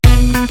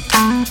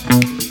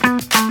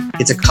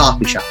It's a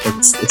coffee shop.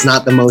 It's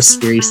not the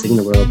most serious thing in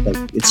the world, but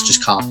it's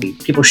just coffee.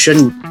 People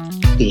shouldn't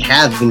be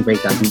having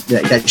breakdowns.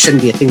 That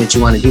shouldn't be a thing that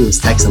you want to do, is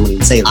text somebody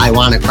and say, I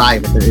want to cry,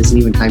 but there isn't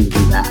even time to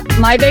do that.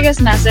 My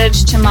biggest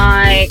message to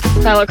my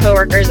fellow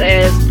coworkers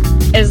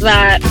is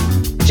that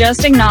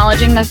just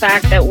acknowledging the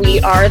fact that we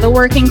are the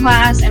working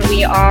class and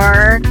we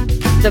are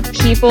the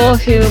people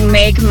who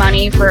make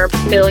money for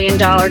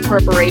billion-dollar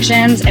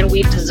corporations, and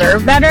we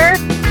deserve better.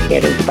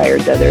 It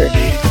inspires other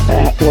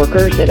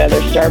workers at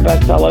other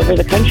Starbucks all over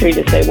the country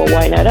to say, well,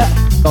 why not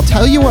us? I'll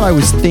tell you what I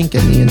was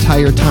thinking the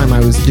entire time I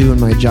was doing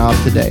my job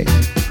today.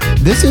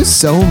 This is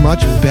so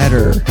much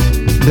better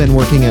than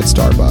working at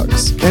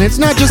Starbucks. And it's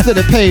not just that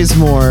it pays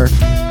more,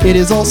 it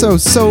is also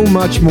so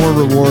much more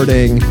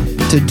rewarding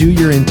to do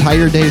your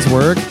entire day's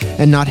work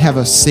and not have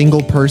a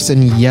single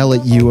person yell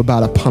at you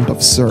about a pump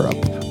of syrup.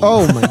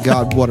 Oh my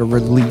God, what a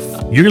relief.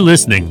 You're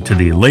listening to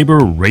the Labor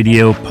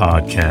Radio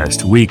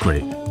Podcast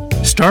Weekly.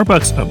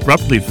 Starbucks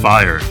abruptly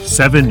fired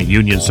 7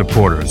 union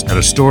supporters at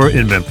a store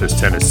in Memphis,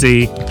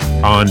 Tennessee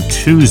on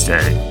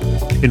Tuesday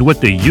in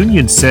what the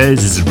union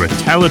says is a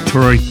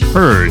retaliatory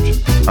purge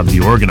of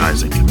the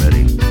organizing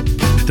committee.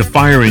 The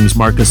firings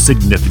mark a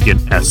significant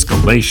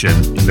escalation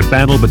in the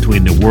battle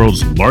between the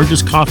world's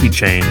largest coffee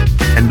chain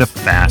and the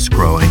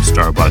fast-growing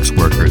Starbucks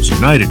Workers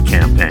United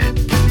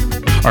campaign.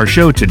 Our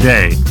show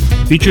today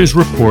features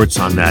reports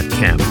on that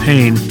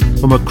campaign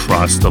from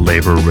across the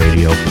Labor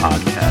Radio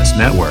Podcast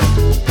Network.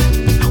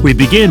 We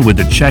begin with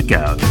The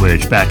Checkout,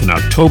 which back in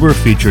October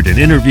featured an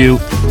interview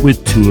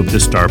with 2 of the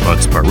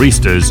Starbucks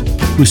baristas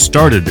who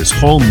started this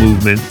whole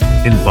movement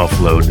in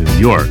Buffalo, New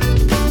York.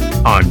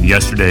 On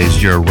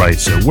yesterday's Your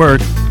Rights at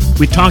Work,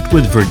 we talked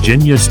with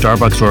Virginia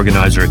Starbucks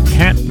organizer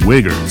Kat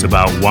Wiggers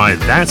about why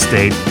that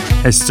state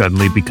has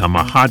suddenly become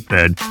a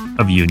hotbed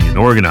of union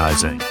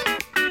organizing.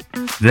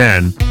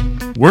 Then,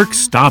 Work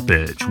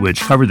Stoppage,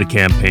 which covered the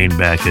campaign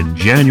back in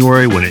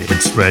January when it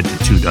had spread to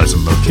 24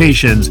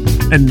 locations,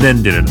 and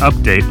then did an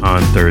update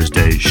on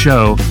Thursday's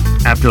show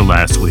after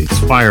last week's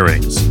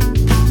firings.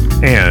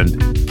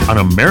 And on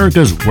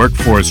America's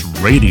Workforce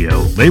Radio,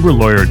 labor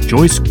lawyer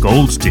Joyce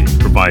Goldstein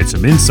provides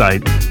some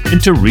insight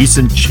into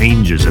recent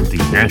changes at the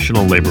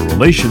National Labor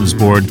Relations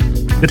Board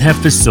that have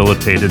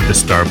facilitated the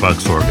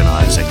Starbucks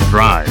organizing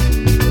drive.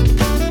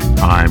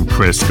 I'm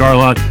Chris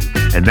Garlock,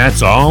 and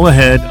that's all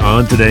ahead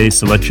on today's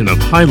selection of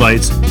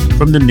highlights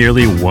from the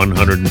nearly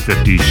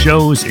 150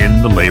 shows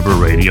in the Labor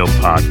Radio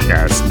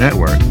Podcast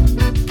Network.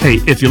 Hey,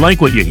 if you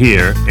like what you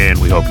hear,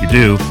 and we hope you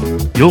do,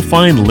 you'll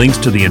find links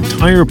to the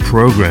entire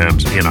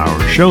programs in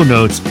our show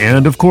notes,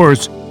 and of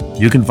course,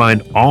 you can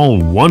find all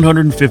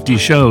 150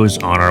 shows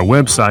on our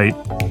website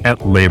at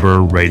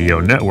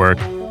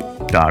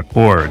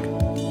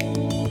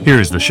laborradionetwork.org.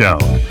 Here's the show.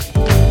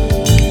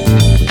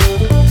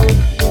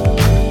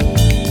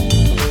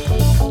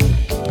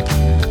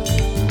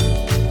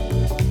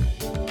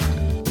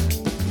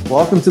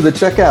 Welcome to The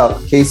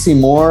Checkout. Casey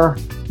Moore,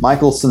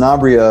 Michael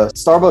Sanabria,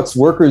 Starbucks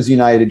Workers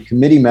United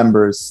committee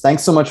members.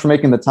 Thanks so much for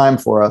making the time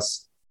for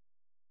us.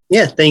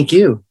 Yeah, thank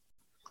you.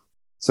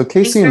 So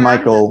Casey and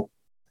Michael,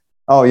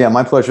 oh yeah,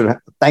 my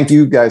pleasure. Thank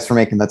you guys for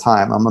making the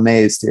time. I'm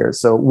amazed here.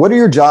 So what are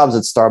your jobs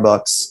at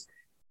Starbucks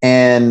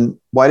and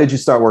why did you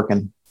start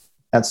working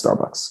at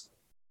Starbucks?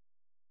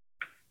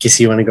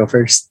 Casey, you want to go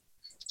first?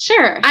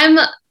 Sure. I'm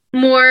a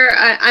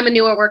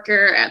newer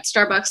worker at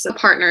Starbucks. A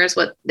partner is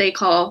what they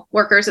call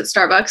workers at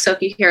Starbucks. So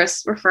if you hear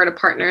us refer to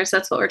partners,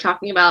 that's what we're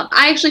talking about.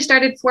 I actually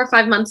started 4 or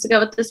 5 months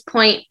ago at this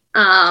point.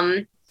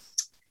 And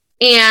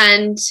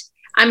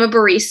I'm a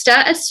barista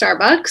at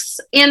Starbucks.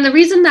 And the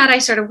reason that I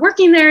started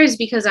working there is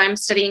because I'm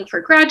studying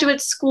for graduate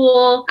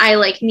school. I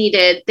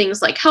needed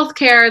things like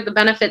healthcare. The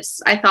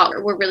benefits I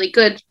thought were really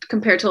good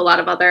compared to a lot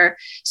of other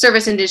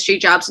service industry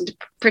jobs. In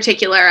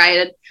particular, I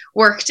had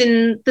worked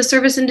in the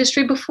service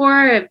industry before.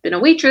 I've been a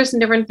waitress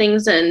and different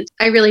things, and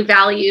I really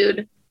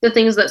valued the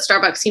things that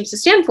Starbucks seems to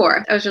stand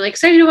for. I was really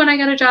excited when I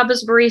got a job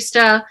as a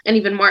barista, and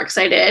even more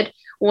excited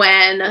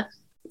when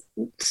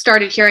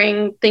started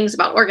hearing things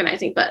about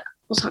organizing, but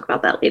we'll talk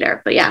about that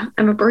later. But yeah,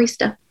 I'm a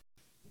barista.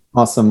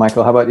 Awesome.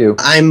 Michael, how about you?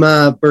 I'm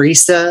a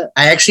barista.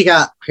 I actually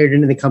got hired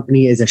into the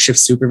company as a shift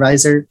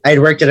supervisor. I had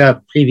worked at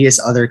a previous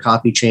other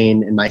coffee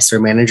chain, and my store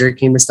manager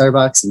came to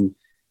Starbucks, and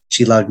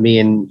she loved me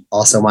and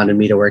also wanted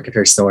me to work at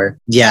her store.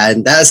 Yeah,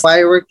 and that's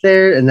why I worked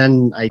there. And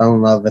then I fell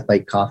in love with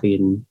coffee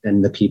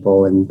and the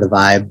people and the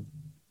vibe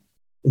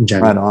in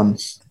general. Right on.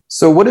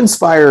 So what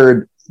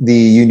inspired the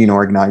union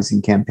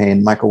organizing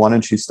campaign? Michael, why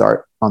don't you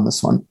start on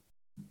this one?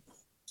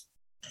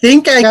 I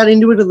think I got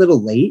into it a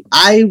little late.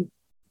 I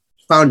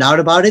found out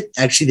about it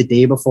actually the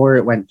day before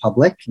it went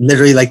public,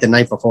 literally the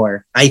night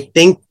before. I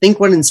think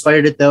what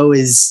inspired it though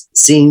is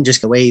seeing just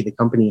the way the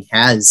company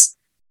has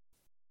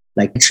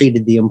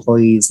treated the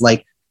employees.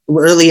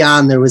 Early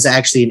on, there was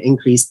actually an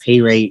increased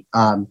pay rate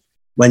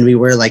when we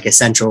were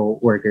essential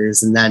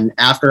workers. And then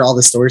after all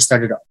the stores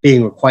started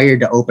being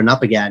required to open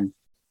up again,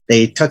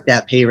 they took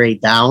that pay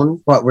rate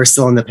down, but we're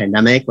still in the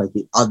pandemic.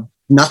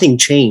 Nothing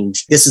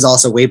changed. This is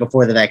also way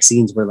before the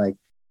vaccines were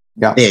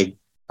big.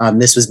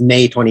 This was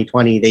May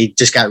 2020. They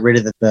just got rid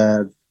of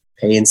the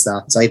pay and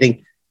stuff. So I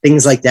think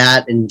things like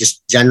that, and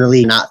just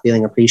generally not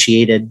feeling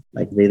appreciated,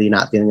 like really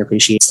not feeling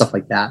appreciated, stuff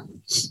like that.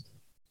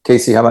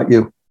 Casey, how about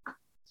you?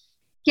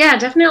 Yeah,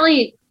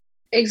 definitely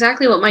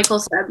exactly what Michael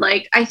said.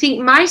 Like, I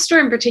think my store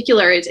in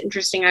particular is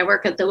interesting. I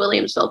work at the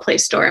Williamsville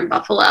Place store in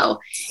Buffalo,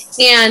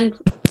 and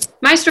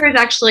my store is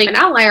actually an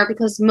outlier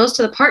because most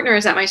of the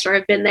partners at my store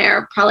have been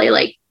there probably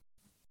like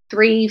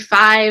 3,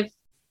 5,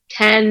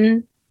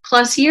 10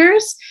 plus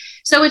years.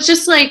 So it's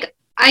just like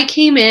I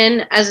came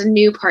in as a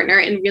new partner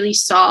and really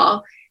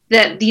saw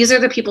that these are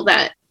the people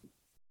that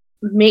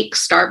make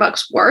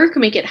Starbucks work,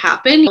 make it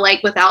happen.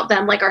 Like without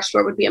them, like our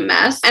store would be a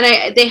mess.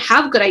 And they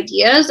have good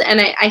ideas. And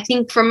I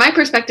think from my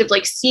perspective,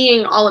 like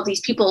seeing all of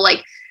these people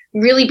like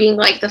really being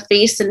like the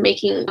face and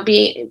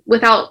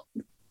without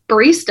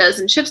baristas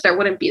and chefs, there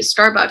wouldn't be a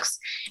Starbucks.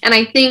 And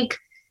I think,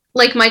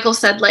 like Michael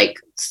said, like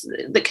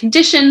the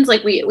conditions,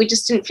 like we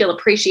just didn't feel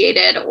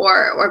appreciated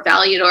or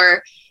valued,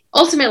 or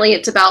ultimately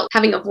it's about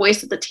having a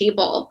voice at the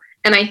table.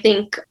 And I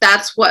think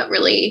that's what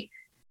really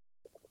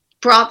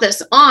brought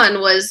this on,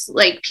 was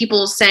like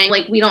people saying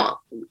like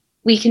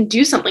we can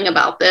do something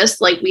about this,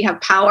 like we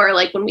have power,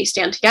 like when we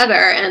stand together.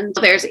 And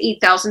there's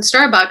 8,000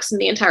 Starbucks in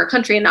the entire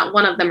country and not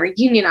one of them are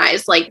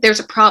unionized. Like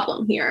there's a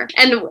problem here.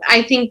 And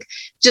I think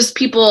just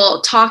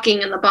people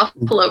talking in the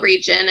Buffalo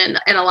region and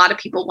a lot of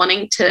people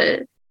wanting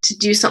to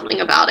do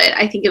something about it,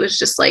 I think it was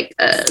just like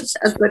a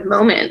good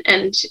moment,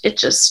 and it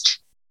just,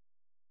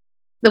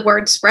 the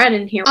word spread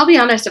in here. I'll be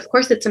honest, of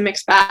course, it's a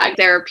mixed bag.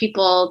 There are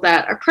people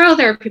that are pro,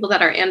 there are people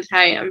that are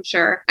anti, I'm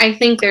sure. I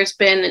think there's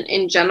been,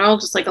 in general,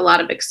 just like a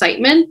lot of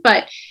excitement.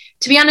 But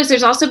to be honest,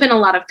 there's also been a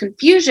lot of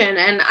confusion.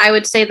 And I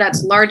would say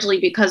that's largely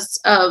because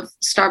of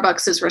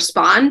Starbucks'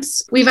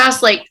 response. We've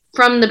asked, like,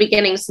 from the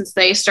beginning, since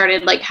they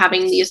started, like,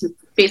 having these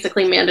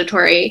basically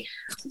mandatory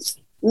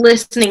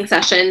listening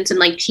sessions and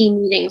like team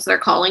meetings, they're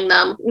calling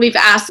them. We've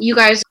asked you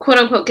guys, quote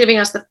unquote, giving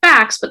us the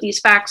facts, but these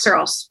facts are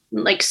all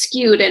like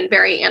skewed and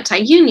very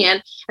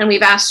anti-union. And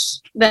we've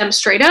asked them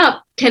straight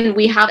up, can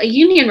we have a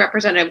union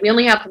representative? We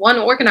only have one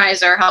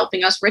organizer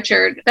helping us,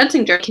 Richard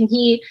Bensinger. Can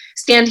he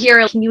stand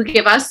here? Can you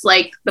give us,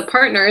 like, the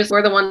partners,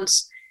 we're the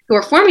ones who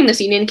are forming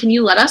this union, can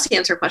you let us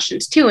answer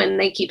questions too? And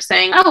they keep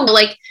saying, oh,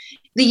 like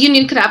the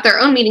union could have their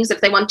own meetings if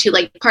they want to,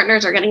 like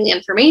partners are getting the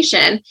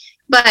information.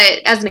 But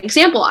as an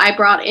example, I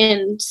brought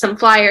in some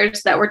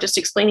flyers that were just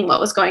explaining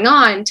what was going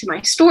on to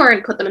my store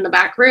and put them in the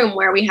back room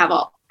where we have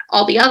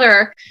all the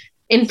other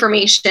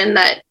information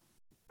that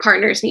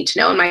partners need to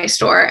know in my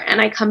store.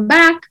 And I come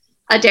back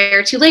a day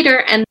or two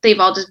later and they've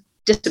all just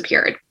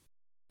disappeared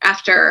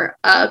after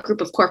a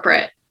group of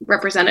corporate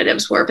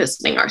representatives were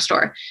visiting our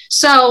store.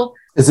 So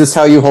is this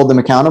how you hold them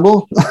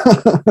accountable?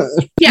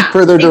 Yeah.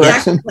 Further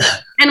direction.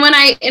 Exactly. And when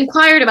I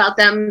inquired about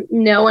them,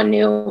 no one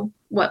knew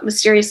what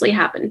mysteriously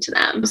happened to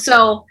them.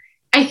 So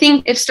I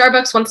think if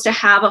Starbucks wants to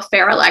have a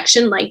fair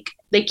election, like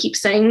they keep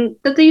saying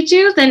that they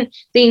do, then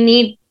they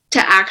need to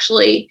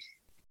actually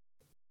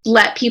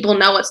let people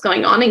know what's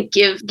going on and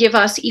give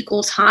us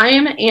equal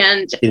time.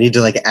 And you need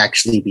to like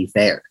actually be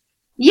fair.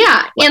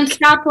 Yeah. And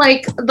stop,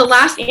 like, the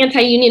last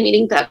anti-union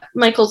meeting that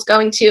Michael's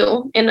going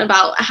to in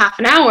about a half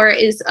an hour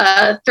is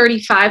a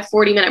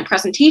 40 minute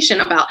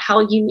presentation about how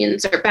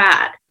unions are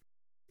bad.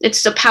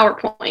 It's a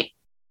PowerPoint.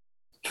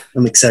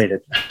 I'm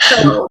excited.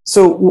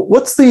 So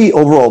what's the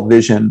overall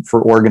vision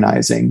for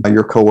organizing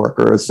your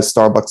coworkers,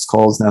 Starbucks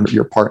calls them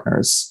your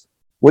partners?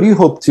 What do you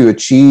hope to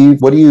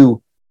achieve? Where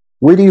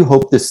do you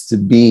hope this to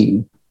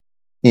be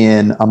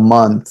in a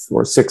month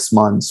or 6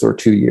 months or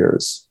 2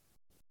 years?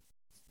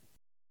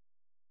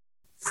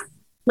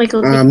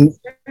 Michael?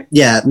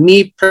 Yeah,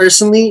 me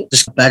personally,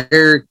 just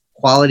better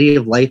quality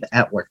of life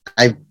at work.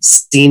 I've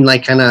seen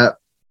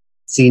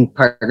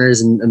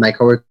partners and my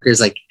coworkers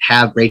like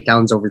have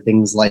breakdowns over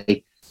things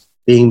like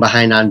being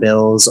behind on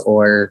bills,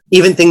 or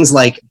even things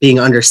like being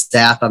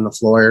understaffed on the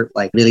floor,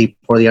 like really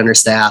poorly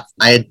understaffed.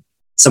 I had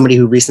somebody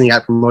who recently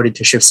got promoted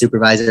to shift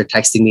supervisor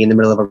texting me in the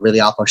middle of a really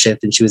awful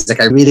shift, and she was like,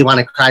 I really want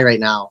to cry right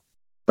now,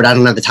 but I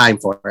don't have the time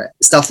for it.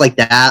 Stuff like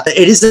that.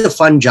 It is a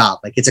fun job.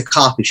 Like, it's a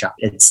coffee shop.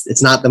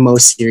 It's not the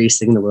most serious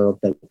thing in the world,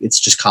 but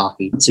it's just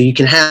coffee. So you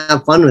can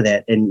have fun with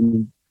it,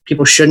 and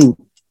people shouldn't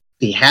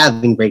be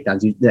having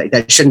breakdowns.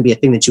 That shouldn't be a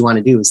thing that you want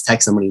to do, is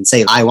text somebody and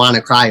say, I want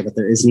to cry, but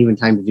there isn't even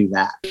time to do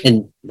that.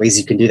 And ways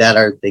you can do that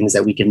are things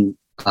that we can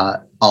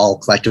all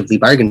collectively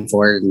bargain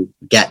for and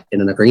get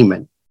in an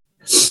agreement.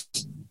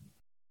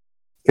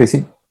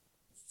 Casey?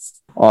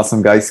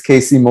 Awesome, guys.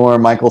 Casey Moore,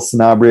 Michael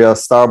Sanabria,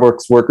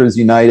 Starbucks Workers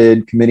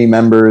United committee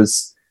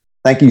members.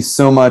 Thank you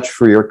so much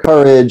for your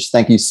courage.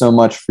 Thank you so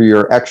much for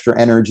your extra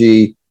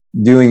energy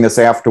doing this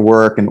after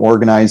work and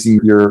organizing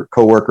your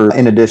coworkers,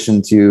 in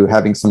addition to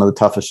having some of the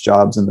toughest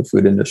jobs in the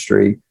food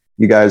industry.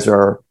 You guys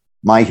are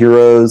my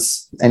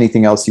heroes.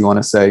 Anything else you want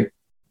to say?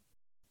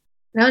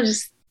 No,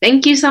 just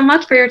thank you so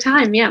much for your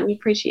time. Yeah, we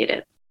appreciate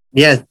it.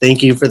 Yeah,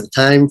 thank you for the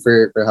time,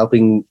 for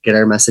helping get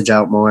our message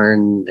out more,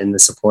 and the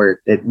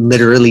support. It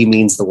literally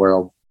means the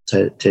world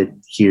to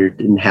hear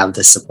and have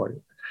this support.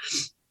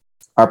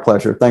 Our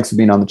pleasure. Thanks for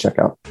being on the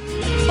Checkout.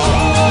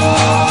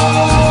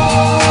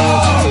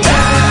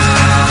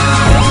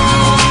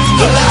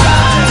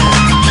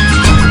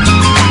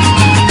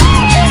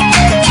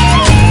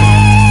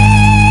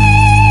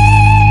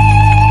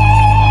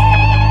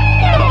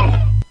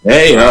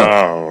 Hey,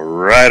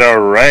 all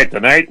right. The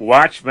Night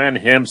Watchman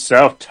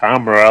himself,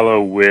 Tom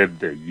Morello with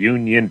the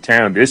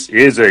Uniontown. This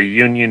is a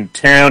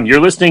Uniontown. You're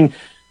listening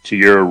to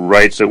Your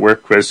Rights at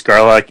Work, Chris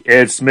Garlock,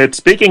 Ed Smith.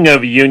 Speaking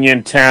of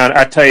Uniontown,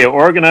 I tell you,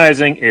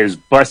 organizing is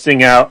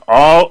busting out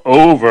all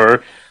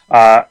over.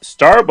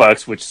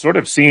 Starbucks, which sort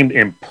of seemed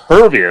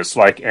impervious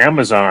like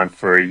Amazon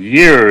for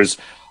years,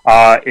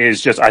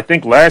 is just, I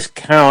think last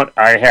count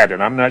I had,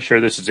 and I'm not sure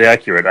this is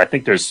accurate, I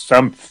think there's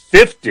some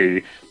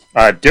 50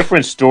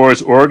 different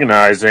stores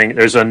organizing.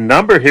 There's a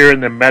number here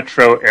in the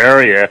metro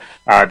area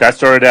that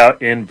started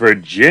out in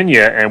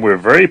Virginia, and we're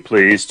very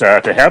pleased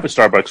to have a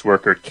Starbucks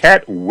worker,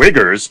 Kat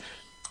Wiggers,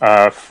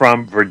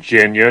 from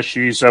Virginia.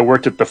 She's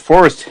worked at the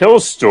Forest Hill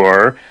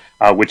store,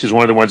 which is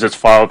one of the ones that's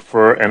filed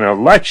for an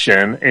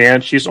election,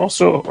 and she's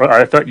also,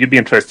 I thought you'd be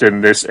interested in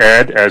this,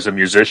 Ed, as a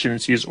musician.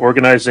 She's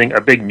organizing a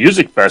big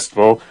music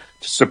festival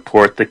to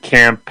support the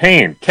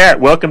campaign. Kat,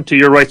 welcome to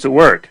Your Rights at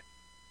Work.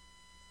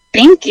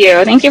 Thank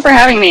you. Thank you for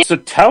having me. So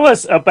tell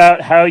us about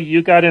how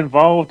you got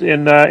involved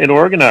in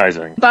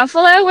organizing.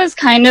 Buffalo was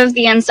kind of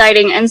the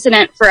inciting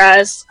incident for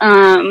us,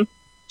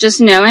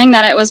 just knowing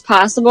that it was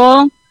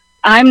possible.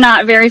 I'm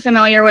not very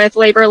familiar with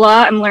labor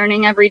law. I'm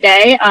learning every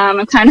day.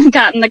 I've kind of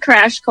gotten the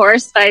crash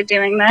course by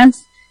doing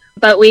this.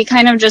 But we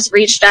kind of just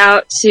reached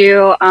out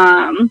to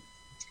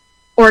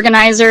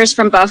organizers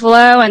from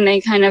Buffalo, and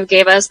they kind of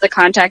gave us the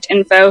contact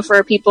info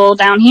for people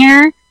down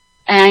here.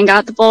 And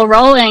got the ball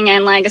rolling,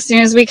 and like as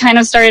soon as we kind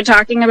of started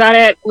talking about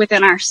it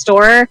within our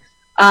store,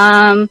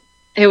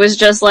 it was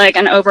just like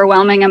an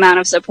overwhelming amount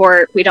of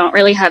support. We don't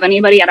really have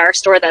anybody at our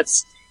store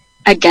that's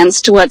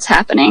against what's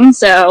happening,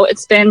 so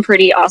it's been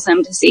pretty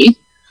awesome to see.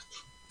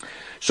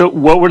 So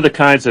what were the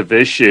kinds of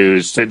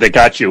issues that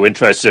got you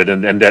interested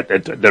and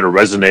that are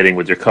resonating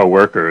with your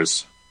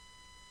coworkers?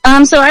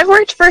 So I've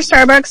worked for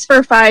Starbucks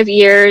for 5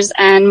 years,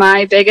 and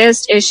my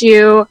biggest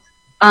issue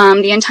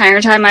the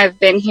entire time I've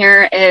been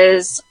here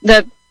is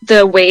the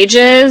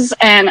wages,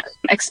 and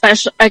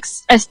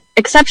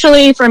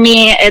exceptionally for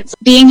me, it's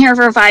being here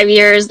for 5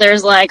 years.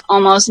 There's like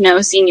almost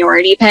no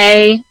seniority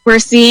pay. We're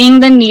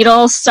seeing the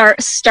needle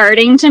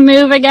starting to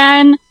move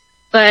again,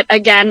 but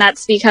again,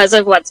 that's because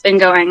of what's been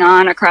going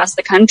on across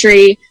the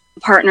country.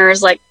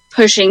 Partners like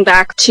pushing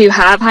back to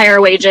have higher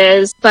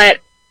wages, but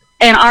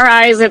in our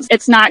eyes,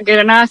 it's not good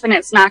enough, and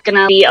it's not going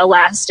to be a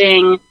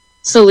lasting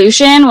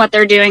solution. What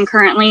they're doing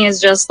currently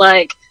is just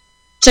like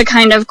to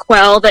kind of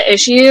quell the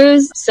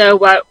issues. So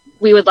what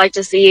we would like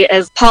to see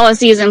is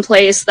policies in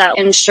place that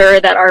ensure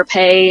that our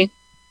pay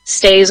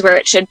stays where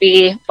it should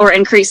be or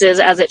increases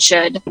as it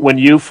should. When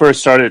you first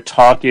started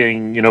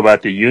talking,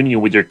 about the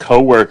union with your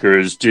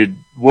coworkers,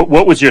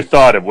 what was your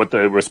thought of what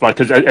the response?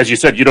 Because as you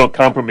said, you don't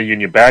come from a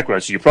union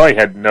background, so you probably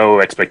had no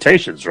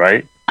expectations,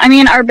 right? I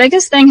mean, our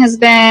biggest thing has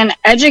been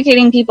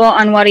educating people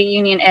on what a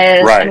union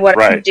is and what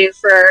it can do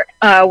for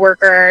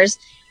workers.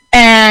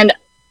 And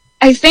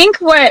I think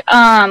what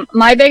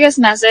my biggest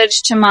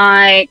message to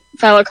my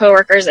fellow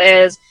coworkers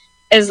is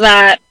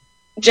that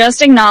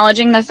just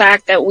acknowledging the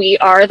fact that we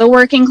are the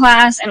working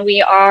class and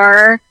we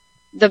are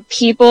the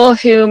people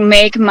who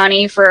make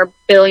money for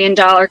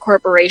billion-dollar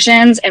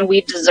corporations and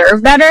we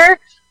deserve better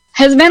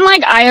has been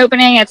like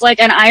eye-opening. It's like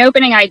an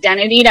eye-opening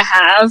identity to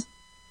have.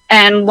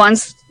 And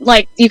once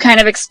like you kind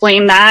of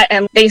explain that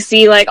and they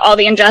see like all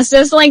the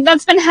injustice like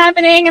that's been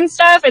happening and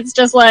stuff, it's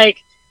just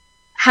like,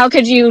 how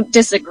could you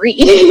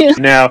disagree?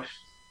 Now,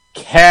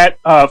 Kat,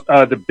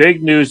 the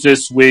big news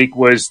this week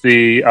was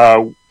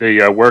the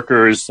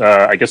workers,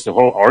 I guess the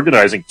whole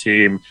organizing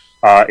team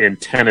in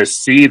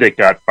Tennessee that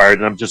got fired.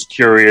 And I'm just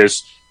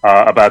curious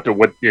about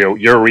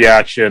your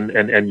reaction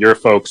and your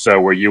folks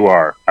where you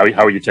are.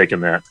 How are you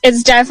taking that?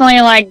 It's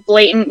definitely like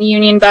blatant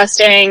union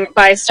busting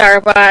by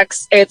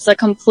Starbucks. It's a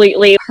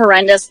completely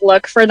horrendous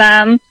look for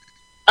them.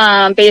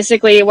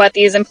 Basically, what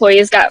these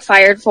employees got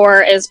fired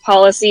for is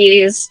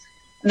policies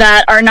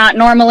that are not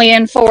normally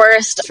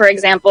enforced. For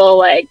example,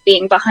 like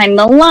being behind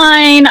the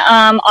line,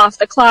 off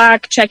the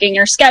clock, checking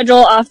your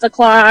schedule off the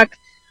clock,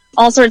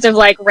 all sorts of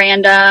like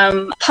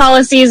random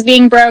policies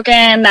being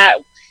broken that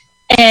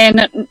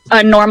in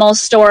a normal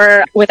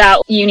store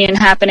without union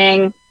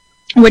happening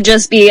would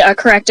just be a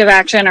corrective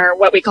action or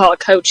what we call a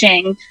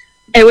coaching.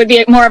 It would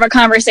be more of a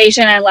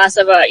conversation and less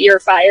of a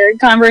you're fired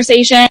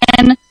conversation.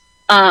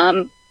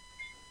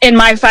 In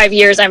my 5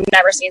 years, I've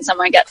never seen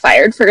someone get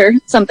fired for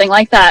something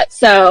like that.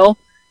 So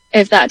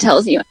if that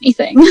tells you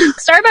anything.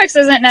 Starbucks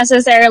isn't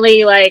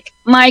necessarily like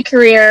my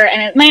career, and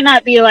it might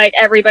not be like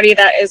everybody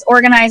that is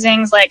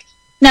organizing's like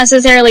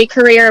necessarily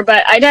career,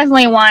 but I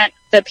definitely want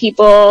the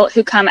people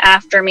who come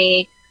after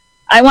me,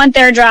 I want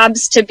their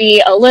jobs to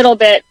be a little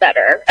bit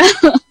better.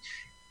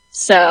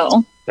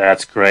 So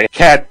that's great.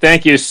 Kat,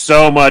 thank you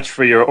so much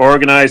for your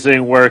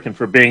organizing work and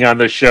for being on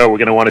the show. We're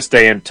going to want to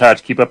stay in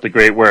touch. Keep up the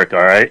great work,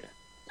 all right?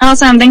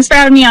 Awesome. Thanks for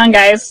having me on,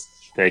 guys.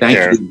 Take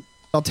care.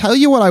 I'll tell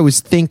you what I was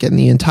thinking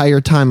the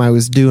entire time I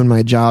was doing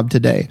my job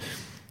today.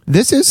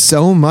 This is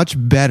so much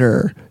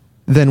better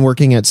than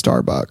working at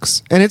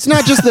Starbucks. And it's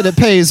not just that it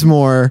pays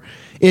more,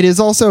 it is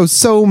also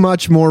so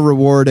much more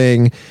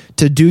rewarding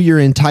to do your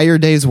entire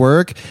day's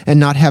work and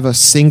not have a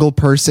single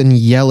person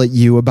yell at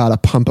you about a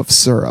pump of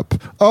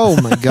syrup.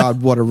 Oh my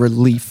God, what a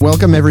relief.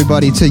 Welcome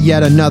everybody to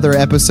yet another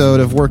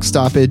episode of Work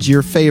Stoppage,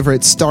 your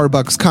favorite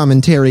Starbucks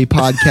commentary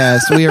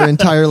podcast. We are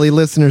entirely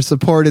listener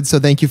supported, so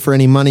thank you for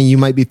any money you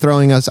might be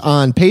throwing us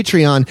on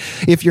Patreon.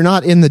 If you're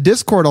not in the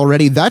Discord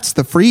already, that's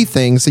the free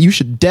thing, so you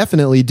should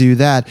definitely do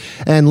that.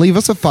 And leave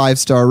us a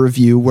 5-star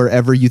review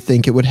wherever you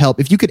think it would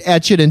help. If you could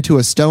etch it into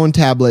a stone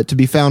tablet to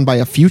be found by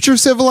a future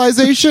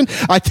civilization,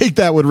 I think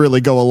that would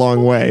really go a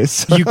long way.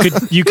 So.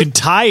 You could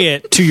tie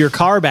it to your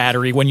car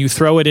battery when you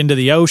throw it into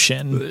the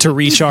ocean to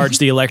recharge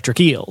the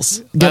electric eels.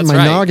 Get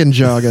my noggin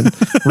jogging.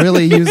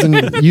 Really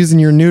using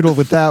your noodle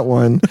with that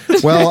one.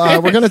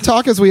 Well, we're going to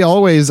talk, as we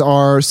always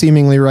are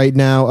seemingly right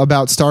now,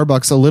 about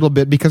Starbucks a little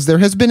bit, because there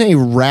has been a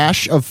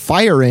rash of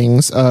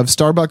firings of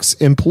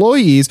Starbucks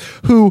employees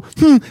who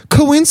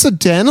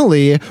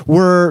coincidentally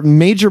were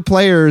major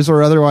players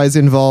or otherwise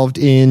involved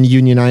in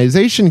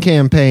unionization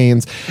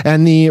campaigns.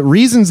 And the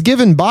reasons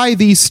given by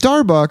the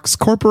Starbucks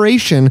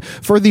Corporation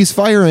for these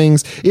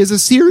firings is a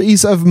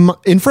series of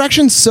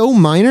infractions so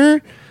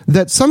minor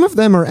that some of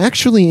them are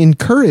actually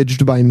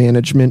encouraged by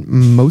management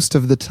most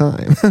of the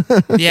time.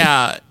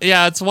 yeah,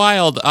 it's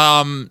wild.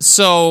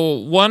 So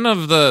one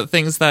of the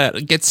things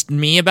that gets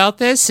me about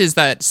this is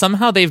that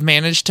somehow they've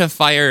managed to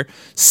fire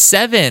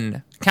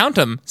 7, count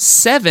them,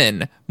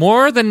 7,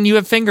 more than you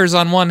have fingers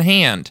on one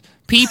hand,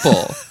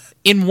 people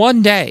in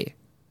one day.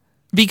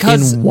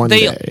 Because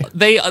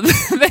they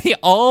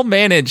all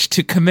managed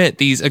to commit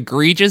these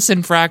egregious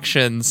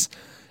infractions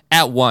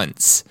at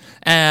once.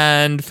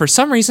 And for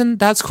some reason,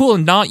 that's cool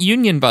and not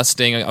union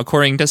busting,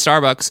 according to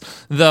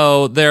Starbucks,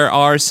 though there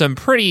are some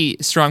pretty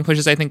strong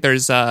pushes. I think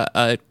there's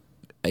an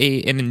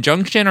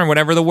injunction or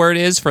whatever the word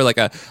is for like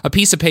a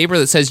piece of paper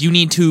that says you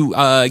need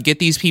to get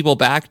these people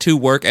back to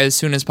work as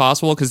soon as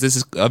possible because this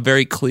is a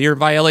very clear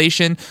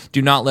violation.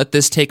 Do not let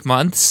this take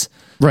months.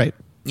 Right.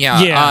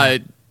 Yeah.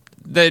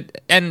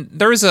 And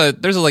there's a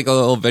like a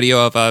little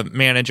video of a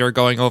manager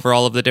going over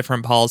all of the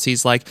different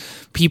policies, like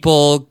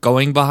people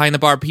going behind the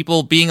bar,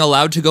 people being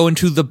allowed to go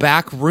into the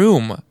back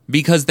room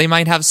because they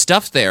might have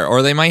stuff there,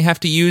 or they might have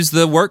to use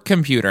the work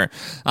computer.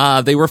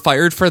 They were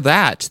fired for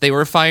that. They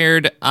were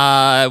fired.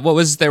 There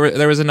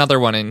was another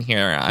one in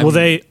here.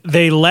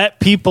 They let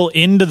people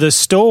into the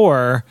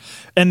store.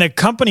 And the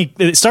company,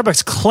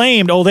 Starbucks,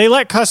 claimed, they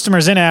let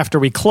customers in after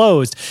we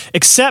closed,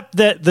 except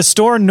that the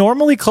store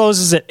normally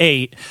closes at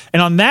 8.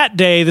 And on that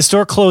day, the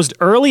store closed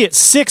early at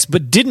 6,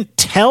 but didn't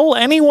tell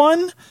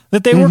anyone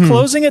that they were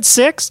closing at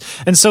 6.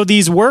 And so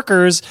these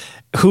workers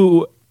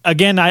who...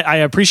 Again, I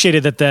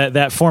appreciated that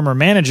that former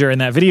manager in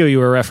that video you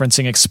were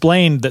referencing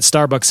explained that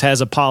Starbucks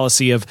has a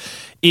policy of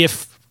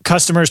if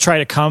customers try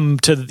to come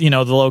to the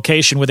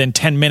location within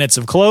 10 minutes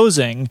of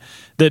closing,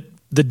 that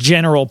the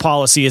general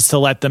policy is to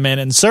let them in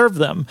and serve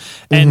them.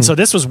 And so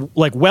this was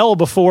like well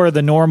before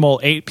the normal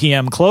 8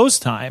 p.m. close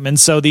time. And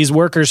so these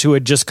workers who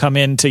had just come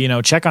in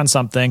to, check on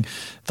something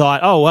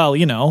thought,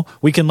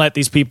 we can let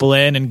these people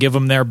in and give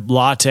them their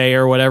latte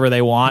or whatever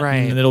they want,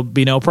 and it'll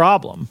be no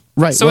problem.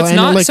 Right. So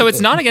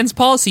it's not against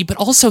policy, but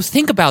also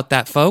think about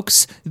that,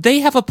 folks. They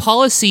have a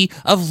policy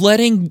of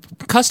letting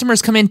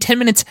customers come in 10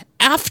 minutes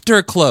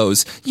after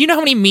close. You know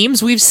how many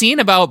memes we've seen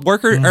about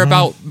or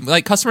about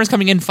like customers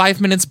coming in 5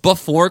 minutes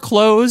before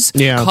close,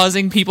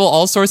 causing people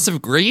all sorts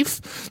of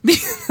grief.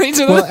 These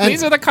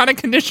are the kind of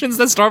conditions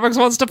that Starbucks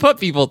wants to put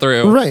people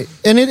through. Right.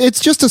 And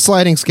it's just a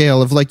sliding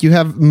scale of like you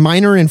have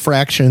minor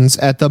infractions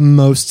at the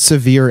most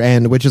severe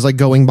end, which is like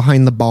going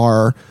behind the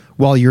bar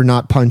while you're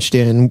not punched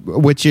in,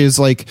 which is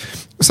like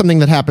something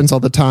that happens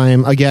all the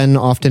time. Again,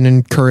 often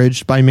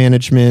encouraged by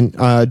management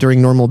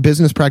during normal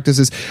business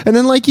practices. And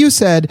then, like you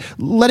said,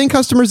 letting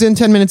customers in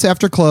 10 minutes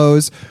after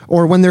close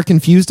or when they're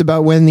confused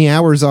about when the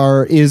hours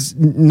are is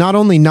not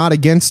only not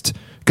against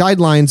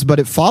guidelines, but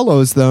it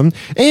follows them.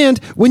 And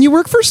when you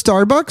work for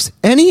Starbucks,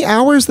 any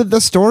hours that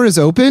the store is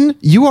open,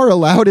 you are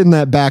allowed in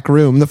that back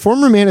room. The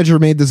former manager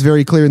made this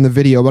very clear in the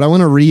video, but I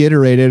want to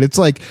reiterate it. It's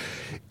like,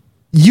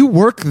 you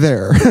work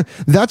there.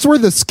 That's where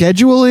the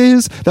schedule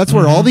is. That's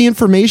where all the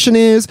information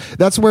is.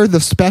 That's where the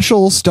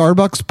special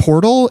Starbucks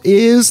portal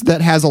is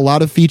that has a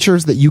lot of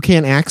features that you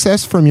can't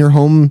access from your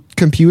home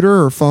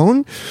computer or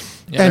phone.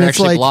 Yeah, and it's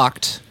actually like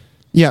locked.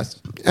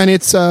 Yes. And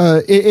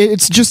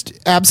it's just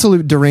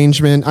absolute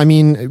derangement. I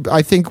mean,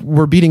 I think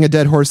we're beating a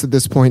dead horse at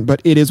this point,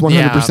 but it is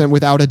 100%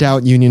 without a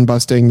doubt union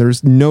busting.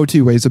 There's no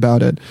two ways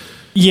about it.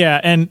 Yeah,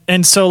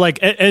 and so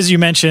like as you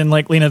mentioned,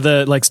 like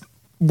Lena,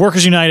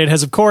 Workers United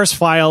has, of course,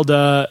 filed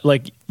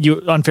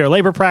unfair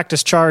labor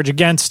practice charge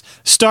against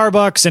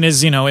Starbucks and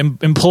is,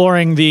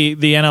 imploring the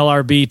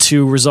NLRB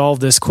to resolve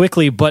this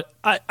quickly. But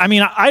I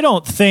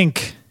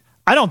think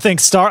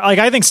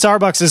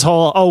Starbucks'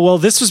 whole,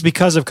 this was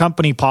because of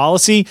company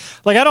policy.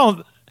 Like, I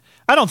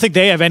don't think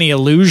they have any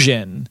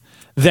illusion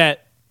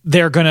that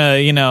they're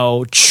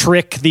gonna,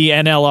 trick the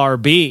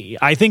NLRB.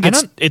 I think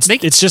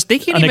it's just they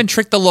can't even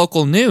trick the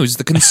local news,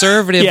 the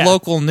conservative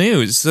local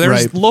news.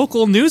 There's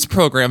local news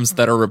programs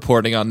that are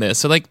reporting on this.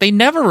 So they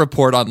never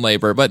report on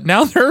labor, but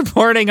now they're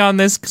reporting on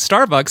this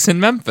Starbucks in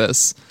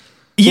Memphis.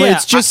 Yeah, well,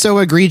 it's just so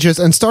egregious.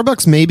 And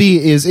Starbucks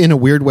maybe is in a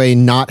weird way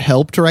not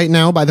helped right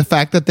now by the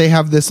fact that they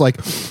have this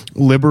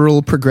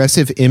liberal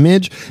progressive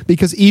image,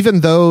 because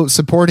even though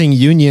supporting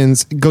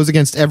unions goes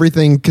against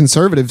everything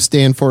conservatives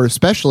stand for,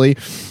 especially,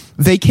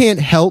 they can't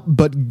help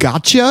but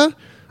gotcha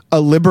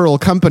a liberal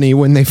company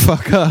when they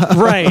fuck up.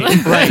 Right.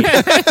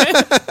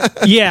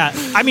 Yeah.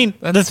 I mean,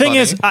 that's the thing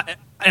is,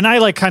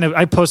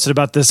 I posted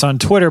about this on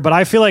Twitter, but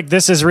I feel like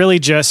this is really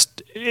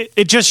just,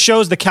 it just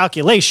shows the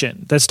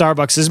calculation that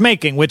Starbucks is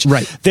making, which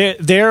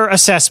their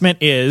assessment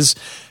is,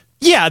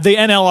 the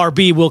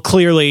NLRB will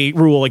clearly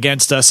rule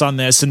against us on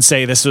this and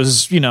say this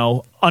was,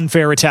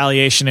 unfair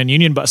retaliation and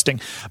union busting.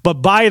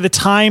 But by the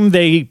time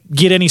they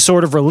get any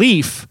sort of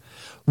relief,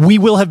 we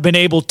will have been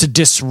able to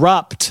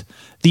disrupt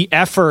the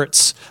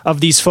efforts of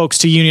these folks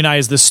to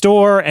unionize the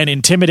store and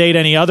intimidate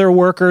any other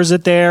workers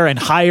at there and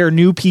hire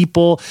new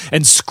people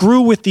and screw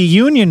with the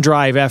union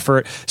drive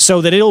effort so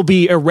that it'll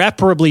be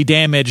irreparably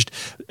damaged,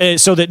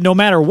 so that no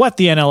matter what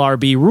the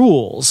NLRB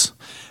rules,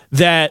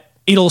 that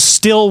it'll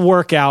still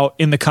work out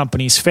in the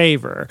company's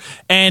favor.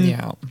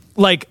 And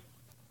to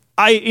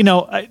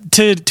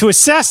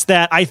assess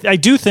that, I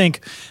do think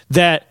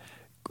that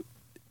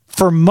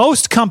for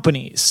most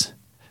companies,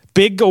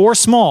 big or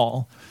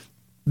small,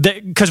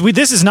 because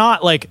this is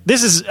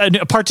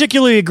a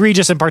particularly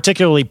egregious and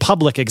particularly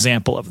public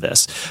example of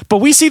this, but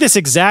we see this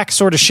exact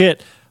sort of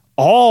shit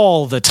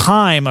all the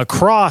time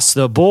across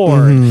the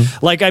board.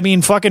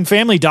 Fucking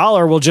Family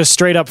Dollar will just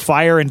straight up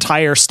fire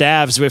entire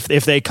staffs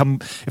if they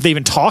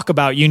even talk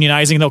about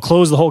unionizing, they'll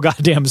close the whole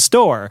goddamn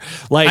store.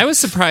 I was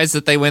surprised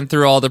that they went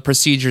through all the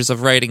procedures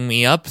of writing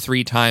me up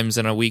 3 times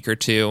in a week or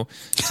two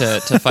to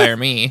fire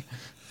me.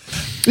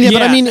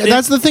 But I mean,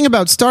 that's the thing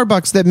about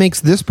Starbucks that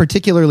makes this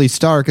particularly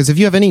stark, is if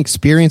you have any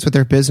experience with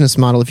their business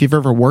model, if you've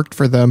ever worked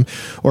for them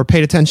or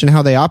paid attention to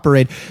how they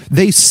operate,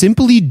 they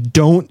simply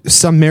don't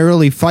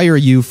summarily fire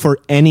you for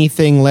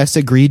anything less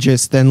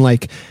egregious than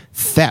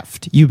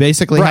theft. You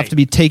basically have to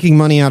be taking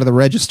money out of the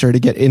register to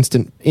get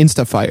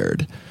insta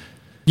fired.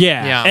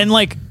 Yeah. And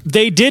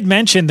they did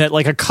mention that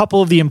a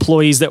couple of the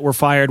employees that were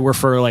fired were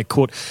for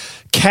quote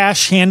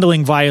cash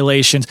handling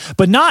violations,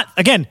 but not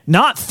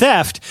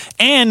theft.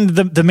 And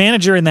the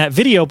manager in that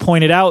video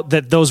pointed out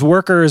that those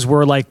workers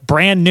were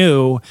brand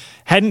new,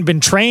 hadn't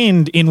been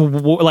trained in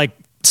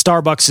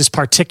Starbucks'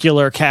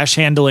 particular cash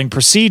handling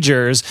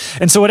procedures,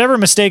 and so whatever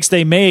mistakes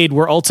they made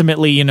were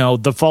ultimately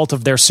the fault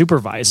of their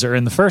supervisor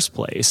in the first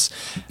place.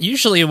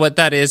 Usually what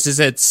that is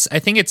I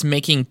think it's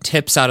making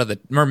tips out of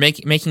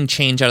making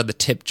change out of the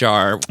tip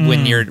jar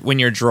when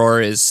your drawer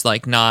is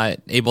not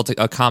able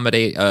to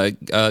accommodate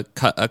a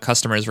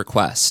customer's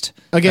request.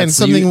 Again, that's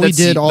something we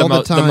did all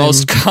the time. The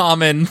most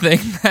common thing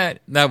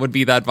that would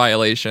be that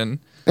violation.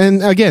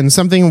 And again,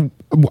 something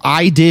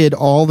I did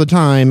all the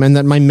time and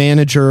that my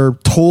manager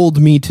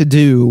told me to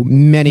do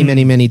many,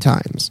 many, many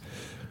times.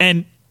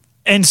 And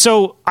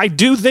so I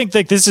do think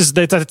that this is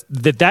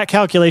that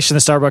calculation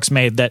that Starbucks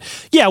made that,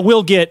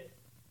 we'll get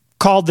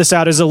called this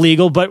out as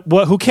illegal, but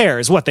who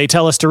cares? They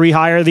tell us to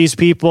rehire these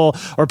people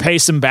or pay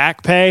some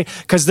back pay?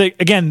 Because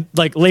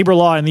labor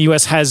law in the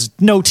U.S. has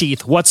no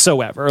teeth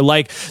whatsoever.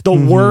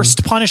 The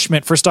worst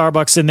punishment for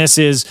Starbucks in this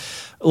is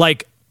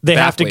they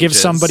have to give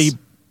somebody...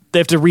 They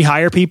have to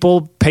rehire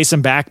people, pay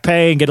some back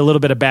pay, and get a little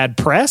bit of bad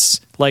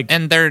press.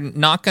 And they're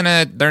not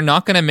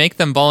gonna make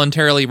them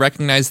voluntarily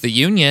recognize the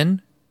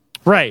union.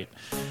 Right.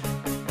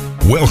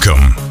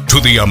 Welcome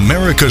to the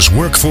America's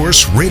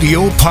Workforce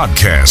Radio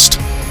Podcast,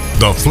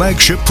 the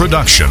flagship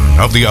production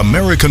of the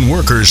American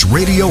Workers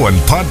Radio and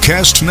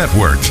Podcast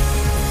Network,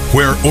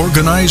 where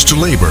organized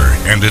labor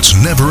and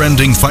its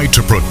never-ending fight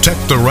to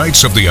protect the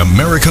rights of the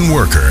American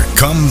worker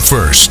come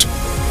first.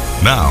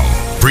 Now,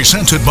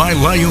 presented by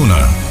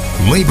LIUNA,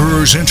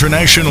 Laborers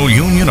International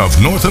Union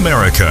of North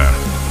America.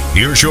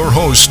 Here's your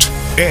host,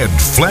 Ed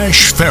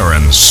Flash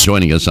Ferens.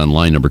 Joining us on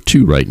line number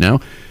 2 right now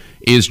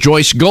is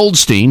Joyce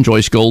Goldstein.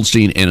 Joyce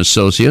Goldstein and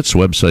Associates.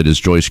 Website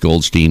is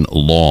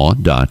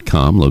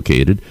joycegoldsteinlaw.com,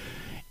 located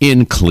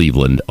in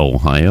Cleveland,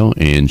 Ohio.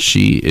 And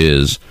she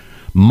is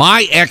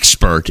my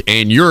expert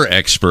and your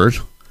expert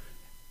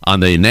on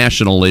the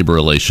National Labor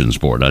Relations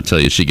Board. I tell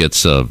you, she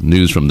gets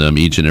news from them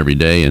each and every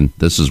day, and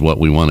this is what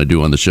we want to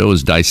do on the show,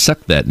 is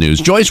dissect that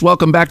news. Joyce,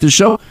 welcome back to the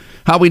show.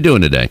 How are we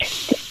doing today?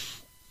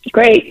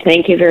 Great.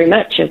 Thank you very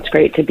much. It's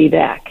great to be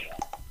back.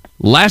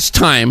 Last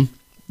time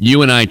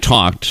you and I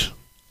talked,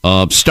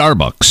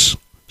 Starbucks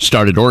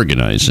started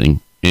organizing,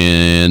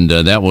 and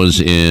that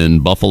was in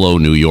Buffalo,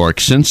 New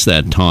York. Since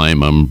that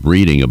time, I'm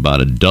reading about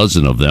a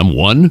dozen of them.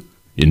 One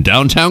in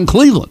downtown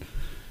Cleveland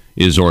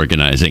is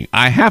organizing.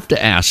 I have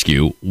to ask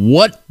you,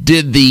 what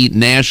did the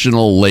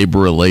National Labor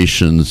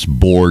Relations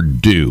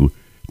Board do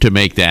to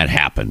make that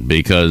happen?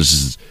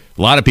 Because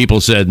a lot of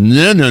people said,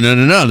 no,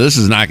 this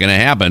is not going to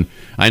happen.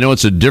 I know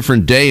it's a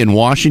different day in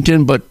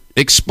Washington, but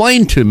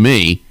Explain to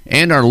me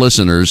and our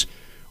listeners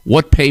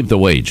what paved the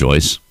way,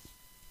 Joyce.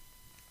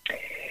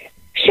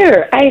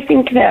 Sure. I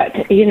think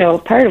that,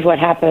 part of what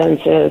happens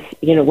is,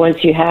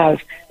 once you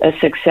have a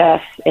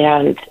success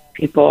and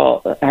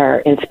people are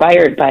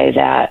inspired by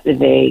that,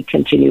 they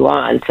continue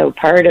on. So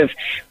part of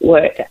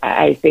what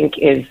I think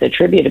is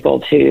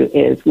attributable to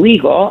is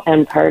legal,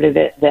 and part of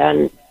it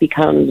then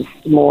becomes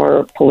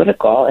more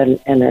political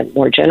in a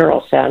more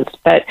general sense.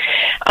 But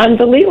on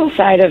the legal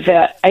side of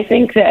it, I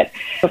think that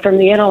from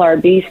the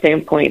NLRB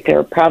standpoint, there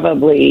are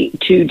probably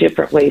two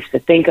different ways to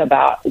think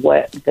about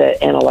what the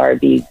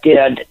NLRB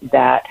did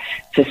that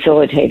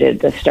facilitated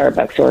the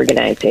Starbucks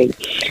organizing.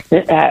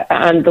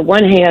 On the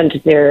one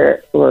hand,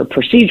 there were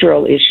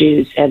procedural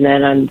issues, and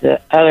then on the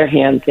other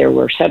hand, there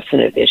were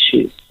substantive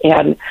issues.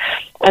 And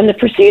on the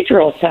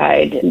procedural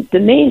side,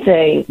 the main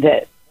thing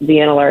that the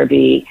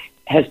NLRB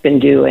has been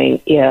doing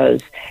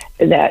is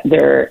that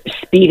they're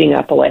speeding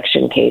up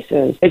election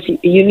cases. As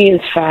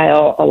unions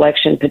file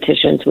election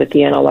petitions with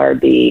the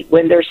NLRB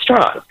when they're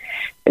strong.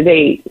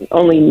 They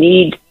only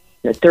need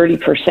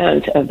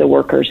 30% of the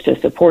workers to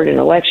support an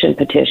election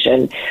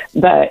petition,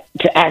 but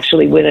to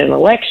actually win an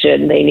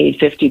election, they need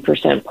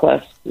 50%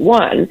 plus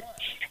one.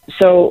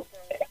 So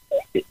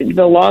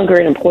the longer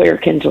an employer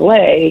can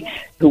delay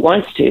who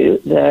wants to,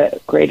 the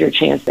greater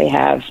chance they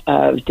have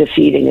of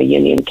defeating a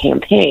union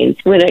campaign.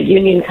 When a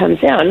union comes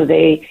down,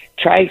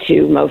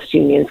 most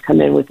unions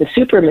come in with a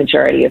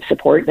supermajority of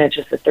support, not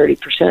just the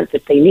 30%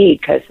 that they need,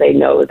 because they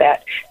know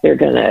that they're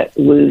going to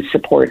lose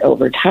support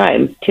over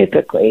time,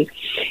 typically.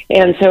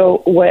 And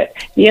so what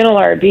the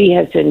NLRB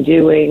has been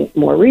doing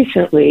more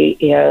recently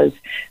is,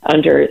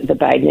 under the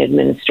Biden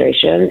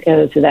administration,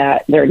 is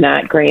that they're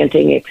not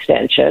granting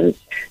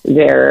extensions.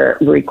 They're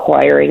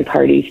requiring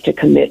parties to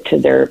commit to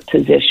their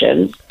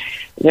positions.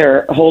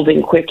 They're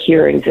holding quick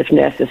hearings if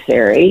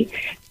necessary.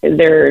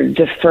 They're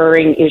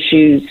deferring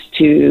issues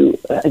to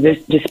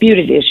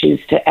disputed issues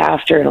to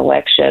after an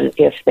election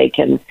if they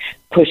can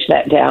push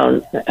that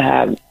down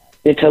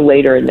until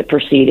later in the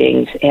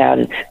proceedings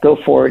and go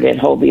forward and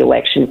hold the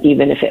election,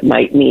 even if it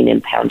might mean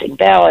impounding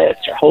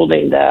ballots or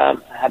holding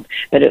them,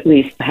 but at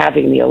least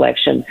having the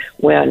election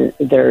when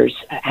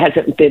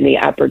hasn't been the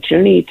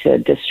opportunity to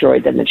destroy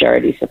the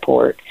majority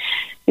support.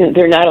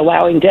 They're not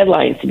allowing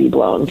deadlines to be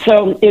blown.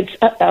 So it's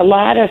a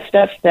lot of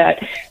stuff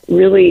that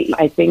really,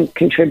 I think,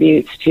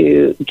 contributes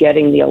to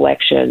getting the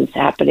elections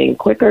happening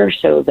quicker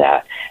so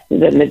that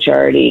the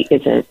majority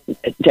isn't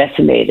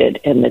decimated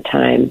in the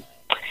time.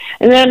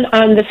 And then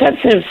on the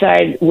substantive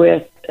side,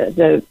 with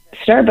the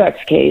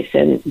Starbucks case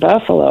in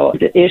Buffalo,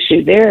 the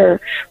issue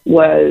there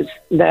was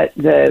that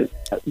the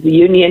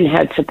union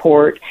had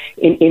support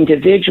in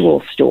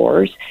individual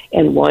stores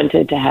and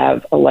wanted to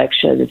have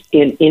elections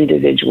in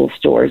individual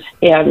stores.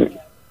 And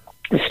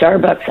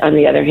Starbucks, on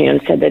the other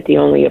hand, said that the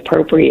only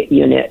appropriate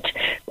unit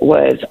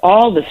was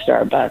all the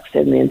Starbucks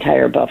in the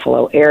entire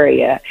Buffalo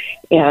area.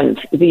 And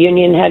the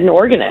union hadn't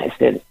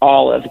organized in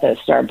all of the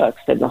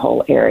Starbucks in the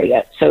whole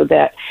area, so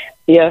that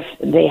if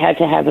they had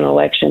to have an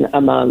election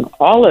among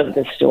all of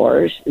the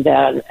stores,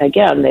 then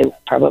again, they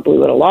probably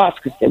would have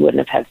lost because they wouldn't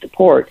have had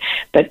support.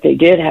 But they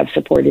did have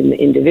support in the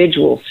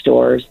individual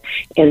stores.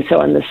 And so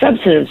on the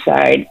substantive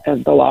side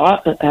of the law,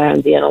 the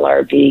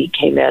NLRB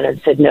came in and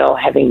said, no,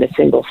 having the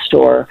single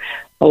store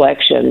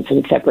elections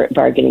and separate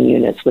bargaining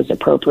units was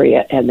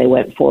appropriate. And they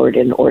went forward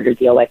and ordered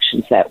the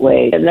elections that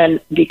way. And then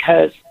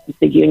because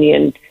the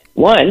union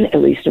won,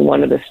 at least in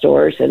one of the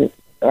stores, and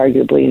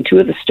arguably in two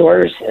of the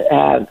stores,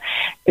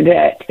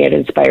 that it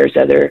inspires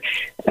other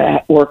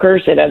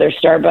workers at other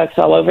Starbucks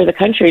all over the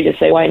country to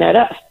say, why not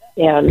us?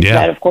 And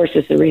that, of course,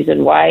 is the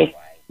reason why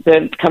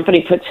the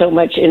company put so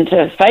much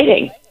into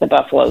fighting the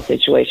Buffalo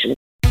situation.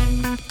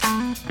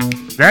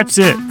 That's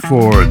it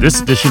for this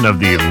edition of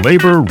the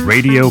Labor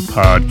Radio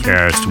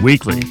Podcast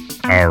Weekly,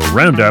 our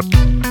roundup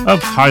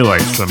of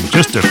highlights from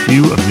just a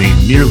few of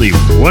the nearly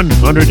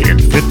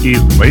 150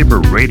 labor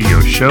radio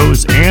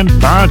shows and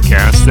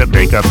podcasts that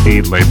make up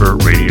the Labor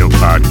Radio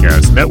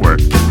Podcast Network.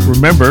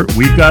 Remember,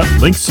 we've got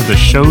links to the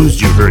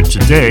shows you heard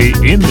today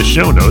in the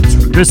show notes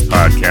for this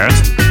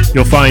podcast.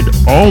 You'll find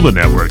all the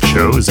network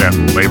shows at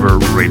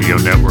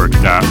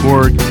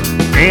laborradionetwork.org,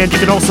 and you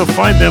can also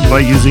find them by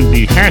using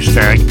the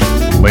hashtag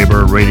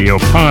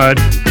LaborRadioPod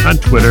on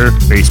Twitter,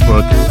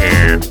 Facebook,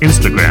 and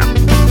Instagram.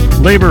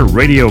 Labor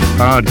Radio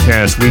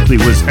Podcast Weekly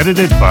was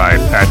edited by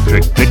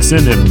Patrick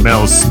Dixon and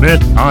Mel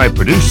Smith. I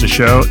produce the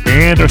show,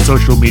 and our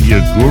social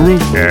media guru,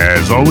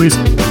 as always,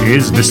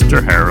 is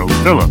Mr. Harold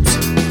Phillips.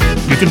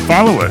 You can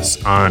follow us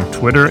on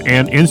Twitter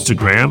and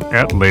Instagram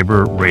at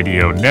Labor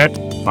Radio Net.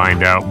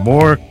 Find out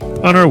more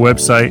on our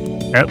website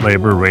at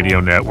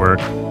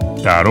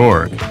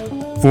laborradionetwork.org.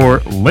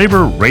 For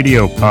Labor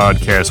Radio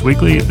Podcast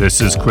Weekly, this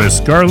is Chris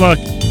Garlock.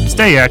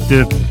 Stay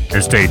active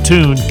and stay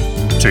tuned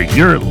to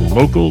your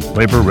local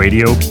Labor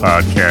Radio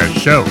Podcast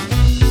show.